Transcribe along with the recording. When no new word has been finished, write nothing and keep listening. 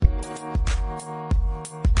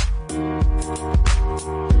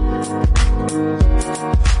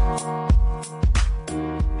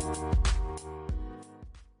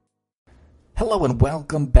Hello and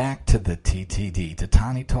welcome back to the TTD, to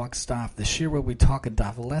Tani Talk Staff, the shir where we talk a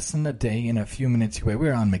daf lesson a day in a few minutes away.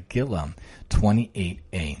 We're on Megillah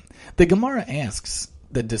 28a. The Gemara asks,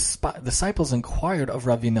 the disciples inquired of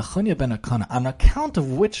Rabbi Nechunya ben Akana, on account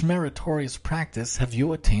of which meritorious practice have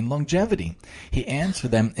you attained longevity? He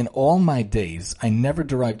answered them, in all my days I never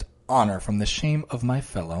derived honor from the shame of my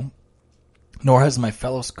fellow, nor has my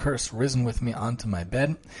fellow's curse risen with me onto my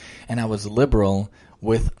bed, and I was liberal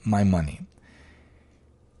with my money.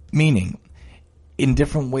 Meaning, in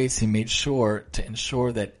different ways he made sure to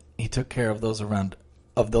ensure that he took care of those around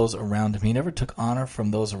him. He never took honor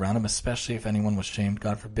from those around him, especially if anyone was shamed,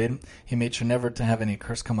 God forbid. He made sure never to have any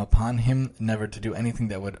curse come upon him, never to do anything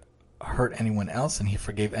that would hurt anyone else, and he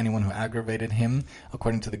forgave anyone who aggravated him,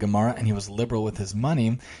 according to the Gemara, and he was liberal with his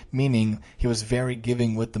money, meaning he was very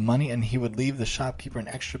giving with the money, and he would leave the shopkeeper an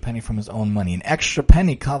extra penny from his own money. An extra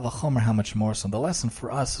penny, kal v'chomer, how much more so? The lesson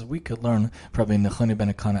for us is we could learn from Rabbi Nechunya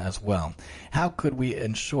ben Akana as well. How could we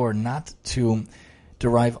ensure not to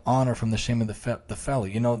derive honor from the shame of the fellow?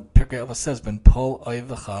 You know, Pirkei Avos says, "Ben pol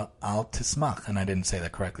oivecha al tismach," and I didn't say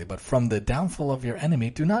that correctly, but from the downfall of your enemy,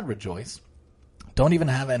 do not rejoice. Don't even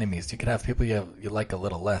have enemies. You could have people you like a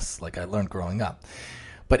little less, like I learned growing up.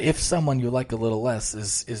 But if someone you like a little less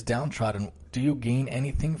is downtrodden, do you gain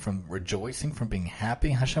anything from rejoicing, from being happy?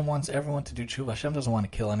 Hashem wants everyone to do tshuva. Hashem doesn't want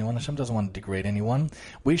to kill anyone. Hashem doesn't want to degrade anyone.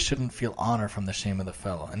 We shouldn't feel honor from the shame of the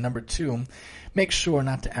fellow. And number two, make sure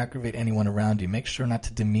not to aggravate anyone around you. Make sure not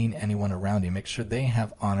to demean anyone around you. Make sure they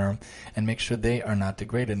have honor, and make sure they are not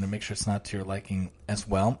degraded, and make sure it's not to your liking as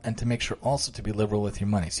well. And to make sure also to be liberal with your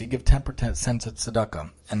money. So you give 10% at tzedakah,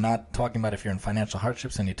 and not talking about if you're in financial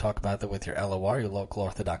hardships and you talk about that with your LOR, your local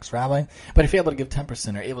Orthodox rabbi. But if you're able to give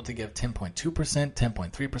 10% or able to give 10.2%,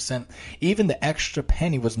 10.3%, even the extra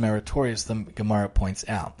penny was meritorious, the Gemara points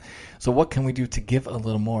out. So what can we do to give a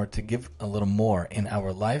little more, in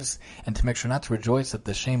our lives, and to make sure not to rejoice at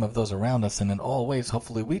the shame of those around us, and in all ways,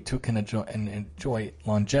 hopefully we too can enjoy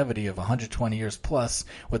longevity of 120 years plus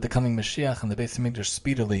with the coming Mashiach and the Beis Hamikdash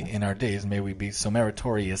speedily in our days. May we be so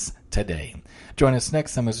meritorious today. Join us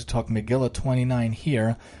next time as we talk Megillah 29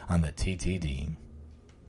 here on the TTD.